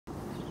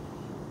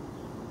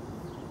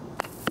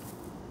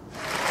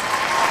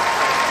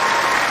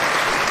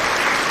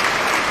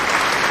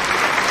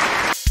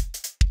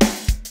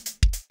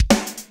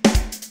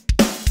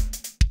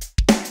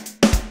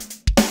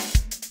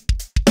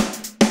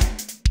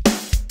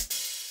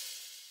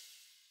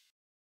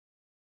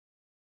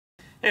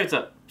Hey, what's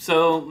up?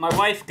 So my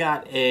wife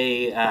got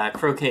a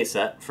croquet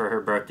set for her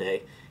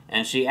birthday,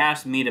 and she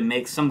asked me to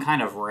make some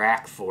kind of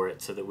rack for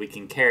it so that we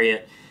can carry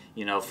it,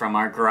 you know, from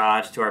our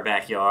garage to our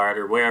backyard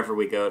or wherever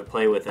we go to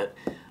play with it.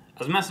 I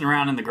was messing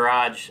around in the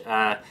garage,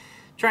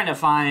 trying to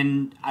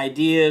find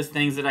ideas,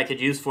 things that I could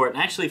use for it,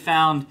 and actually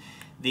found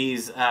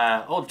these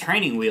old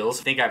training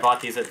wheels. I think I bought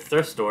these at the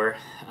thrift store,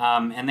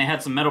 and they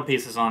had some metal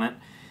pieces on it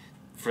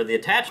for the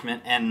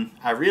attachment, and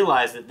I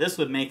realized that this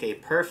would make a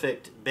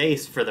perfect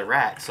base for the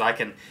rack, so I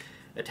can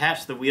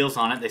attach the wheels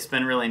on it. They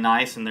spin really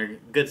nice and they're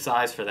good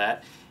size for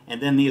that.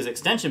 And then these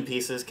extension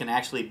pieces can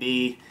actually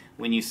be,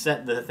 when you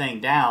set the thing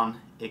down,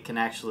 it can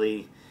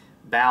actually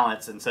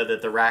balance, and so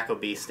that the rack will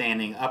be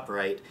standing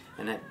upright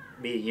and it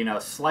be, you know,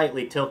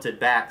 slightly tilted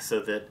back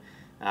so that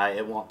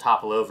it won't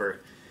topple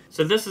over.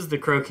 So this is the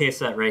croquet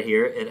set right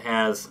here. It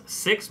has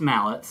 6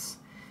 mallets,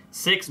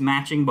 6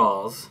 matching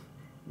balls,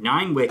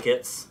 9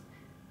 wickets,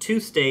 2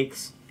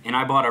 stakes, and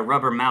I bought a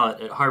rubber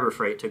mallet at Harbor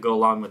Freight to go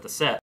along with the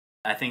set.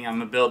 I think I'm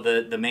going to build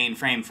the main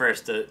frame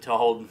first to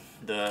hold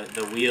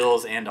the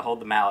wheels and to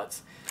hold the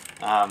mallets.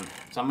 So I'm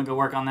going to go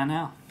work on that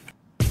now.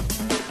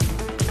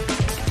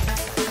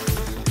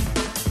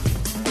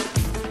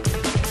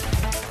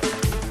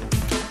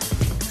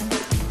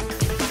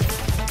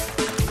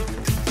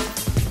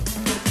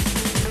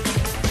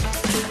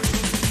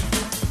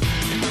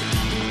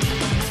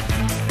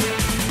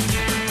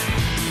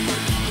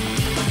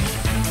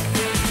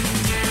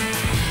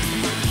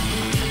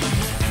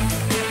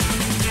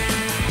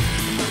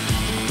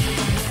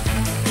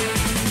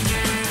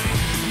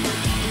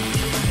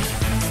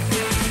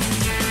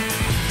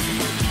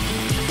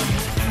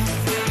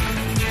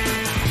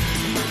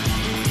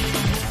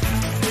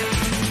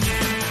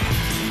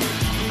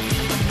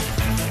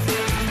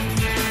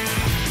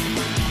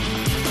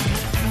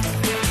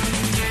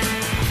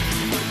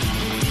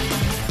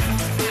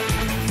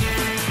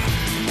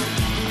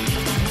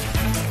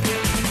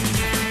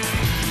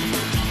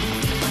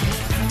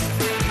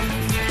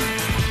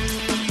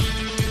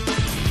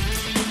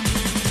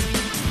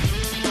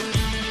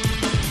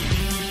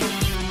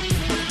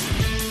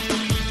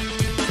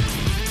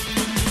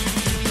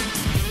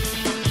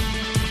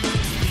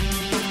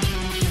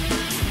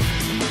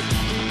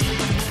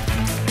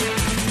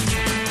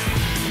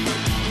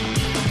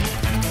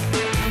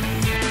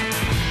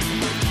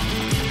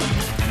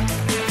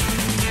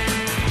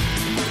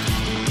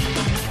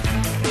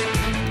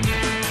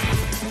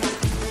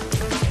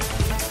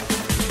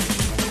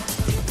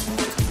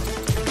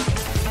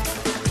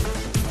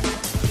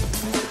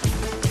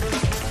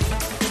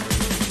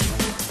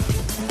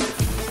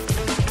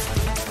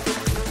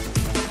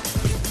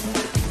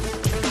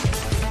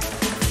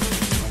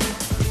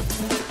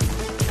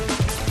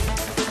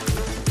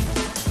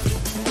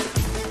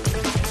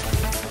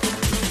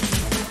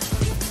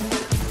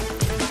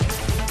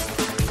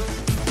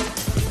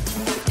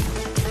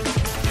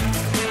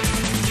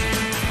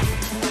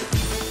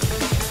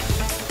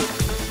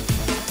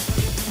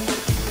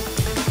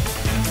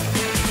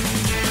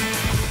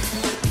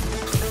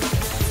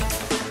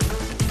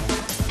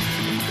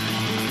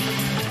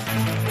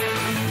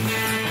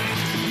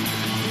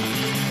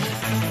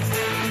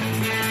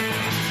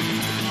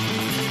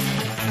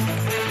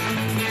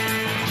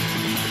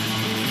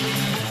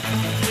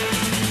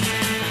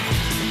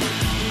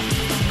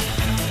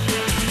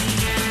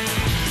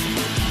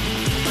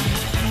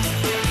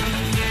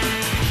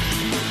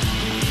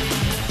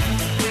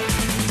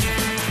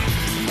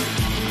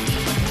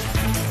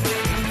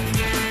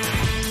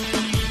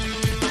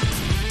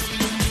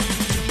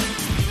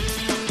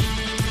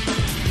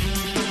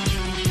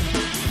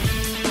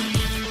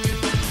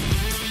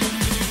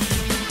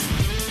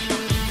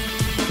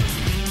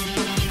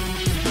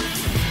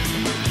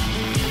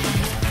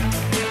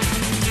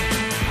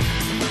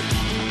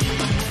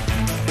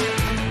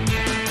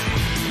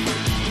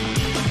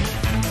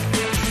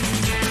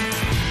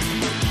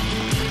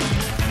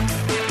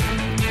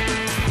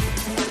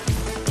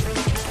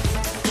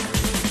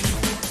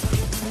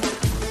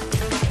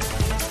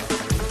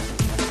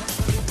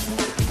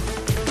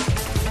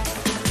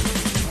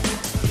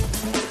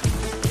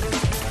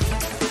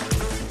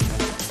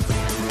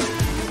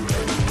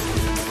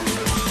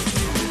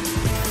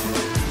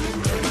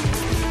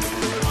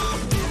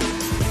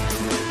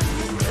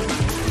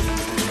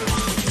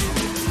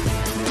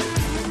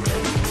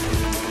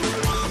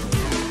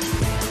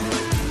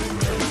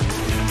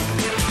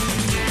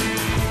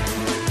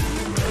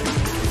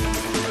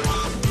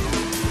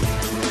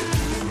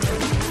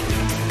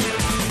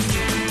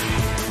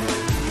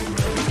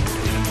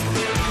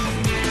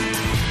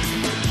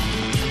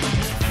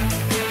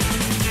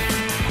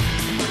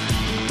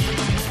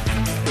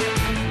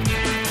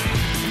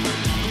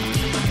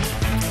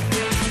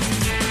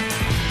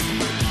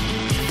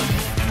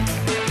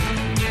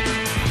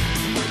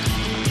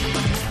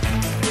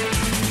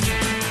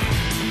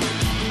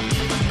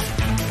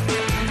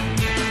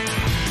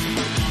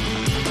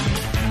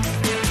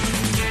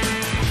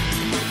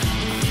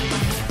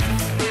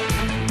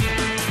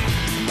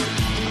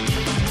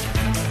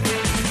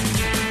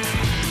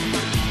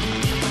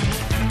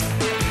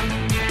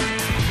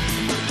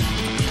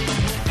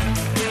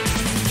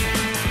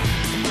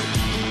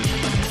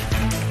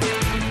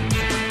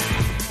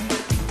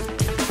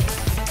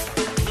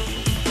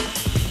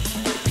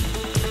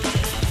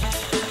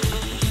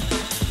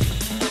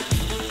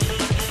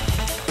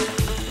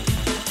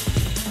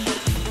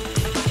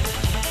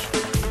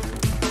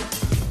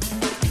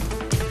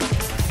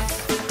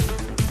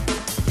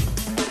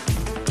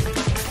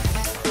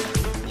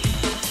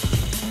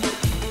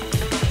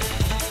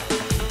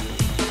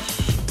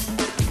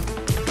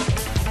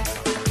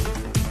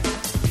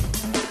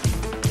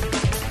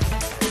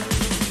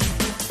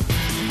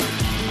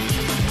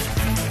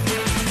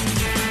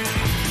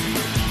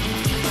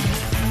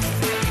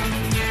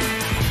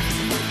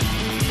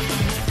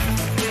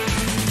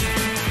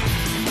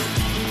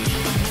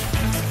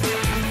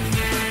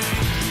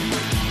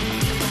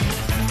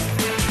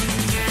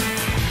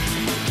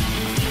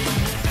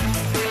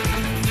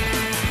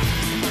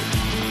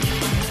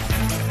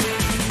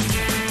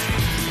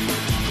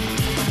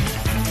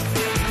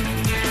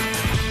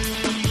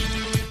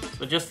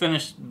 just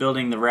finished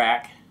building the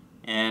rack,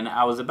 and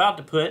I was about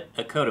to put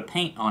a coat of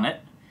paint on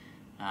it.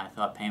 I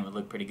thought paint would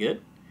look pretty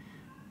good.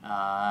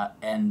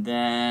 And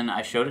then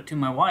I showed it to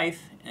my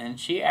wife, and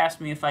she asked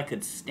me if I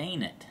could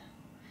stain it.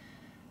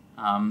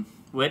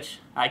 Which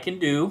I can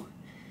do.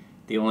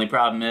 The only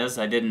problem is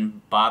I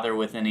didn't bother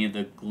with any of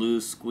the glue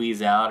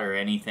squeeze out or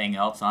anything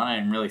else on it. I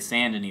didn't really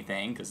sand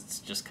anything because it's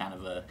just kind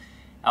of a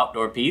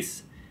outdoor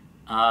piece.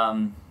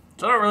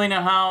 So I don't really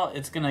know how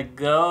it's gonna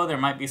go. There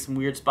might be some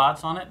weird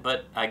spots on it,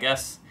 but I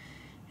guess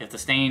if the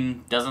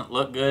stain doesn't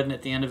look good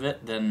at the end of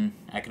it, then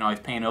I can always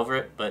paint over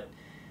it. But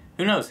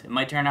who knows? It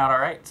might turn out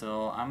alright,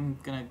 so I'm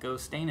gonna go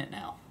stain it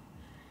now.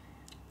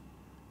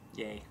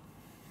 Yay.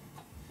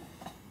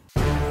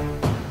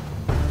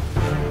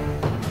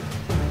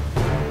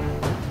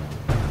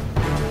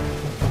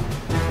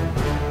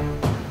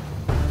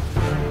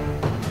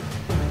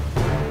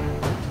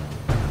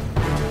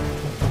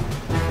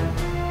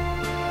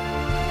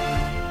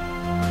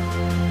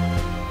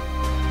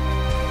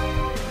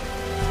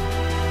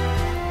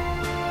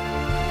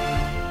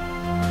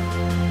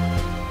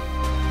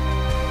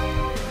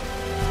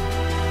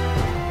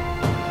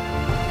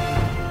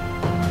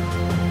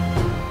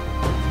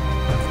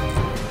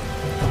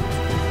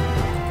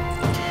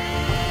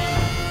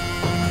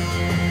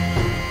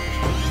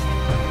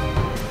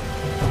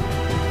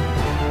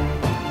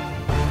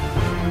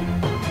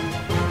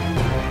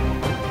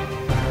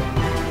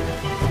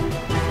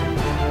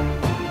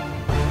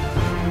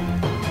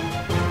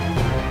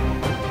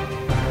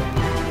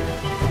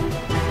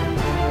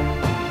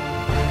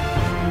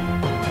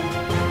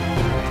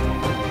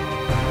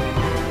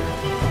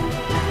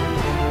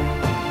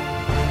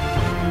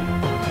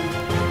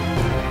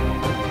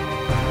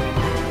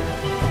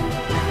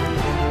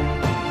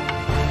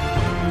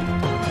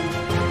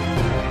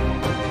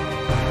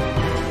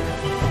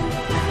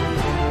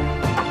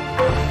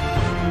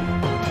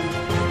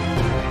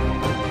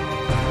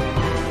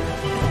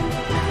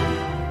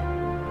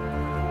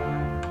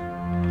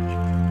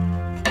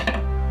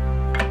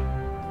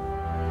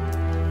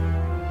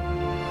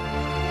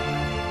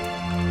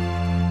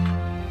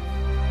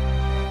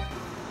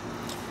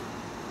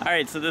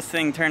 Alright, so this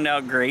thing turned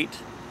out great.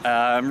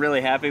 I'm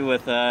really happy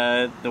with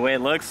the way it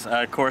looks.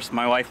 Of course,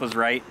 my wife was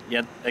right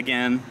yet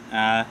again.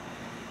 The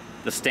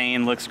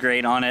stain looks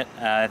great on it.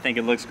 I think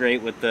it looks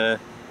great with the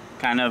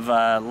kind of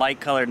light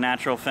colored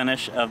natural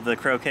finish of the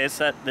Croquet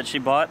set that she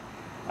bought.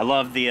 I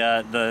love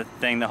the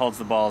thing that holds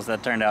the balls.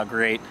 That turned out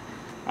great.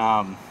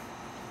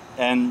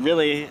 And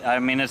really, I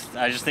mean,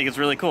 I just think it's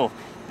really cool.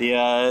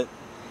 The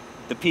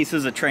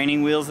pieces of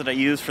training wheels that I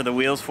used for the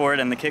wheels for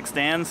it and the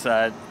kickstands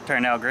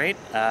turned out great.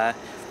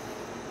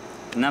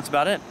 And that's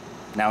about it.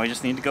 Now we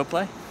just need to go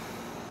play.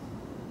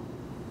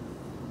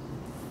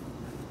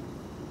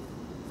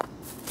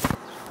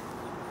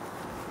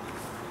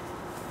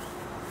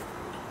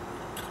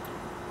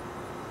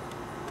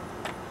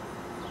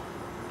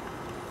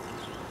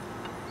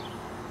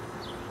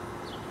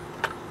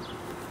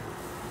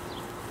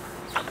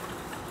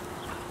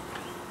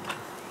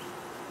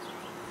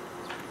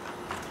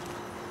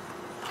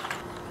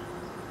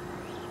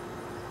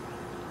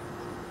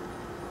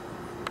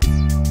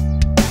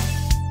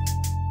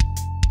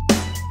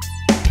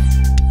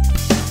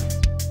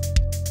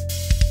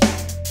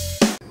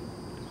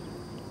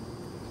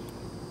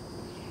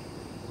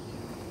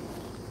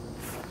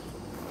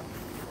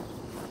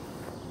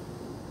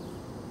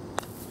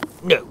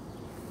 No.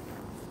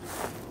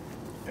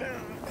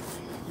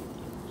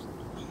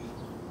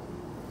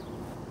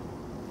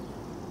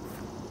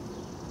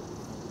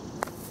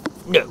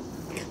 No.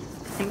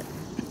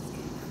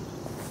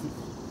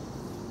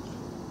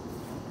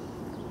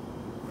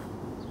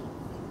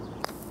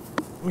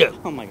 No.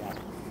 Oh my God.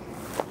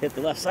 Hit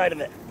the left side of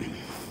it.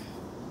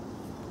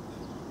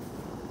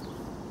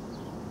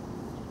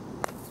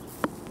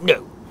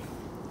 No.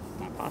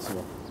 Not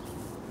possible.